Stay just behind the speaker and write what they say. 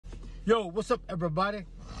Yo, what's up, everybody?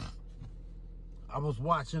 I was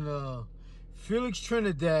watching Felix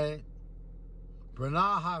Trinidad,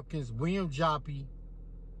 Bernard Hopkins, William Joppy,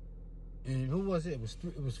 and who was it?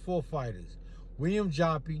 It was four fighters. William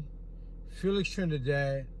Joppy, Felix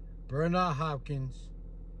Trinidad, Bernard Hopkins.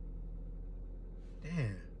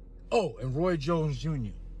 Damn. Oh, and Roy Jones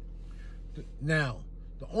Jr. Now,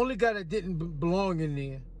 the only guy that didn't belong in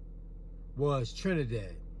there was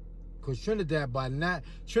Trinidad. Because Trinidad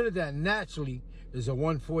naturally is a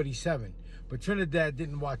 147. But Trinidad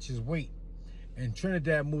didn't watch his weight. And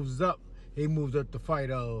Trinidad moves up. He moved up to fight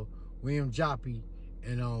William Joppy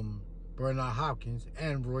and Bernard Hopkins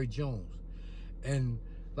and Roy Jones. And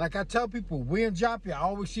like I tell people, William Joppy, I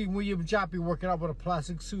always see William Joppy working out with a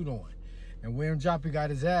plastic suit on. And William Joppy got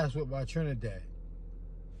his ass whipped by Trinidad.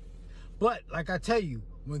 But like I tell you,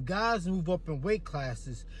 when guys move up in weight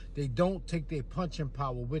classes, they don't take their punching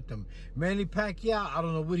power with them. Manny Pacquiao, I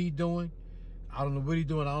don't know what he's doing. I don't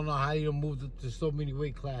know how he moved up to so many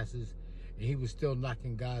weight classes and he was still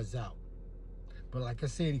knocking guys out. But like I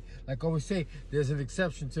said, like I always say, there's an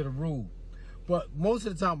exception to the rule. But most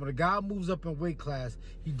of the time, when a guy moves up in weight class,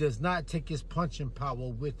 he does not take his punching power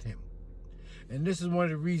with him. And this is one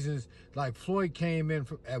of the reasons, like Floyd came in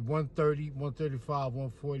at 130, 135,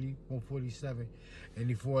 140, 147, and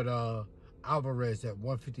he fought Alvarez at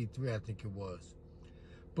 153, I think it was.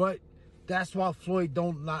 But that's why Floyd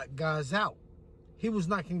don't knock guys out. He was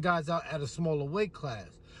knocking guys out at a smaller weight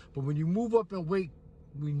class. But when you move up in weight,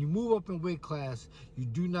 class, you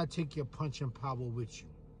do not take your punching power with you.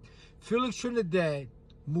 Felix Trinidad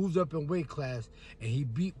moved up in weight class and he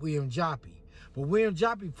beat William Joppy. But William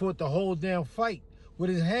Joppy fought the whole damn fight with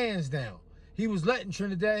his hands down. He was letting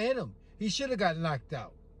Trinidad hit him. He should have got knocked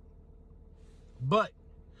out. But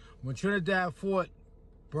when Trinidad fought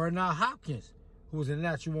Bernard Hopkins, who was a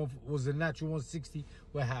natural 160,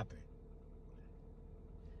 what happened?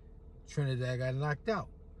 Trinidad got knocked out.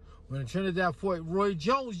 When Trinidad fought Roy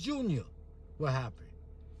Jones Jr., what happened?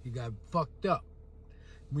 He got fucked up.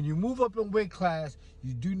 When you move up in weight class,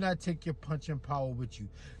 you do not take your punching power with you.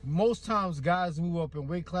 Most times, guys move up in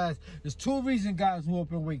weight class. There's two reasons guys move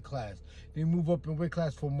up in weight class. They move up in weight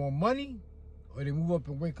class for more money, or they move up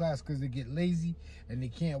in weight class because they get lazy and they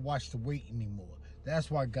can't watch the weight anymore. That's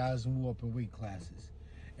why guys move up in weight classes.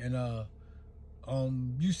 And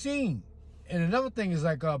you seen. And another thing is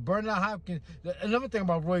like Bernard Hopkins. Another thing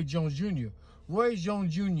about Roy Jones Jr. Roy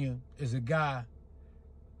Jones Jr. is a guy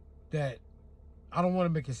that, I don't want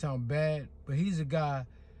to make it sound bad, but he's a guy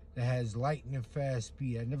that has lightning fast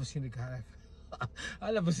speed. I've never seen a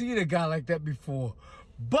guy like that before.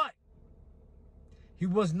 But he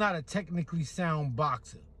was not a technically sound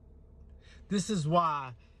boxer. This is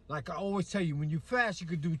why, like I always tell you, when you fast, you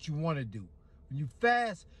can do what you want to do. When you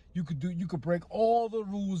fast, you could break all the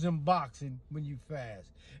rules in boxing when you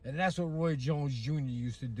fast. And that's what Roy Jones Jr.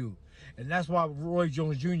 used to do. And that's why Roy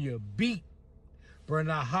Jones Jr. beat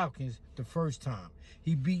Bernard Hopkins the first time.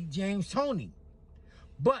 He beat James Toney.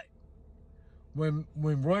 But when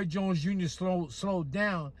Roy Jones Jr. slowed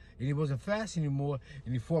down and he wasn't fast anymore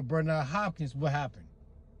and he fought Bernard Hopkins, what happened?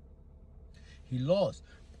 He lost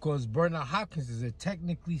because Bernard Hopkins is a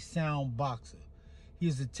technically sound boxer. He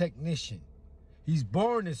is a technician. He's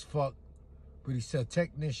boring as fuck, but he's a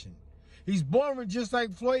technician. He's boring just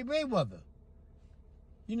like Floyd Mayweather.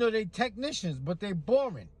 You know, they technicians, but they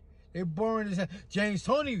boring. They're boring as hell. James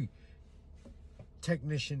Toney,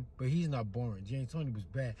 technician, but he's not boring. James Toney was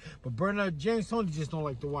bad. But James Toney just don't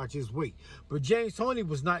like to watch his weight. But James Toney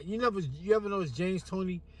was not, you ever notice James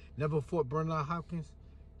Toney never fought Bernard Hopkins?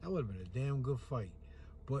 That would have been a damn good fight.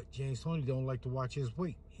 But James Toney don't like to watch his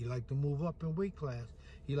weight. He like to move up in weight class.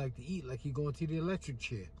 He like to eat like he going to the electric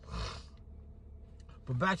chair.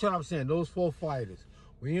 But back to what I was saying, those four fighters,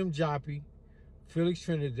 William Joppy, Felix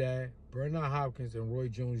Trinidad, Bernard Hopkins, and Roy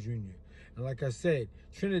Jones Jr. And like I said,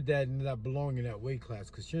 Trinidad did not belong in that weight class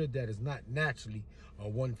because Trinidad is not naturally a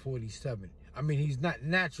 147. I mean, he's not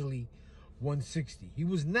naturally 160. He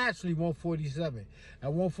was naturally 147. At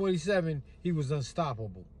 147, he was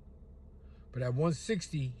unstoppable. But at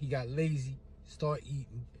 160, he got lazy, started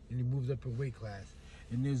eating, and he moved up in weight class.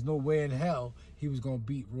 And there's no way in hell he was going to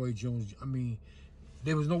beat Roy Jones. I mean,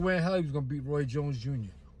 there was no way in hell he was going to beat Roy Jones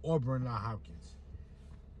Jr. or Bernard Hopkins.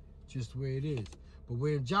 Just the way it is. But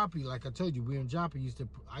William Joppy, like I told you,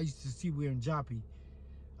 I used to see William Joppy.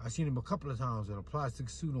 I seen him a couple of times with a plastic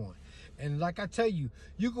suit on. And like I tell you,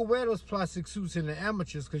 you can wear those plastic suits in the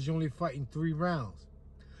amateurs because you're only fighting 3 rounds.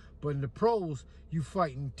 But in the pros, you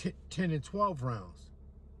fighting 10 and 12 rounds.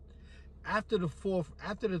 After the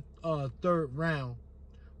third round,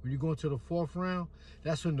 when you go into the 4th round,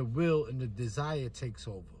 that's when the will and the desire takes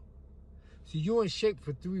over. See, you're in shape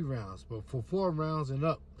for 3 rounds, but for 4 rounds and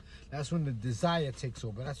up, that's when the desire takes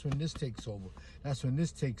over. That's when this takes over. That's when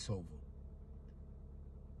this takes over.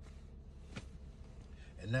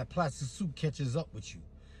 And that plastic suit catches up with you.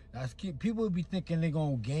 People would be thinking they're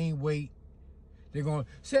going to gain weight. They're going to,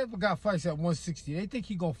 say if a guy fights at 160, they think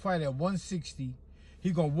he's going to fight at 160.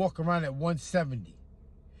 He's going to walk around at 170.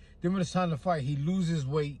 Then when it's time to fight, he loses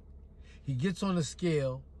weight. He gets on the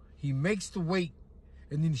scale. He makes the weight.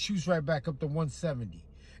 And then he shoots right back up to 170.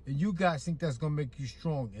 And you guys think that's going to make you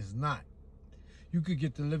strong. It's not. You could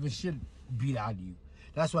get the living shit beat out of you.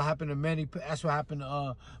 That's what happened to That's what happened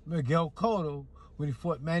to Miguel Cotto when he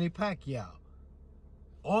fought Manny Pacquiao.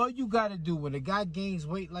 All you got to do when a guy gains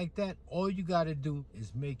weight like that, all you got to do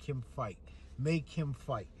is make him fight. Make him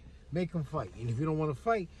fight. Make him fight. And if you don't want to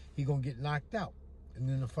fight, he's going to get knocked out. And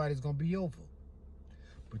then the fight is going to be over.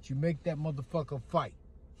 But you make that motherfucker fight.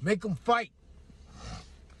 Make him fight.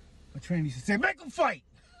 My trainer used to say, make him fight.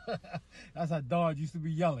 That's how Don used to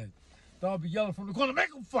be yelling. Don be yelling from the corner,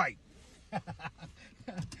 make him fight.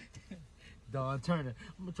 Don Turner.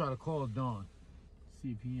 I'm going to try to call Don.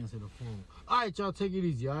 See if he answers the phone. All right, y'all, take it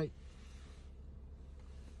easy, all right?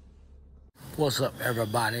 What's up,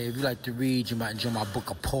 everybody? If you like to read, you might enjoy my book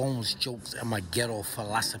of poems, jokes, and my ghetto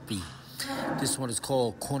philosophy. This one is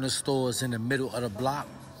called Corner Stores in the Middle of the Block.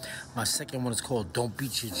 My second one is called Don't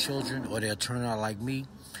Beat Your Children or They'll Turn Out Like Me.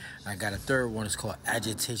 I got a third one. It's called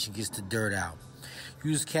Agitation Gets the Dirt Out.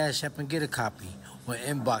 Use Cash App and get a copy or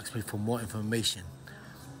inbox me for more information.